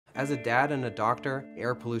As a dad and a doctor,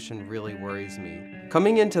 air pollution really worries me.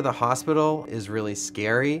 Coming into the hospital is really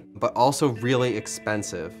scary, but also really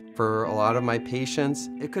expensive. For a lot of my patients,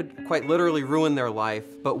 it could quite literally ruin their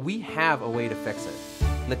life, but we have a way to fix it.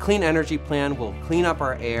 The Clean Energy Plan will clean up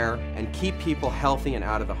our air and keep people healthy and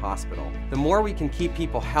out of the hospital. The more we can keep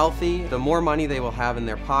people healthy, the more money they will have in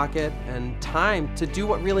their pocket and time to do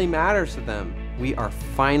what really matters to them. We are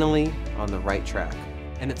finally on the right track.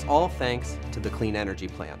 And it's all thanks to the Clean Energy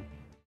Plan.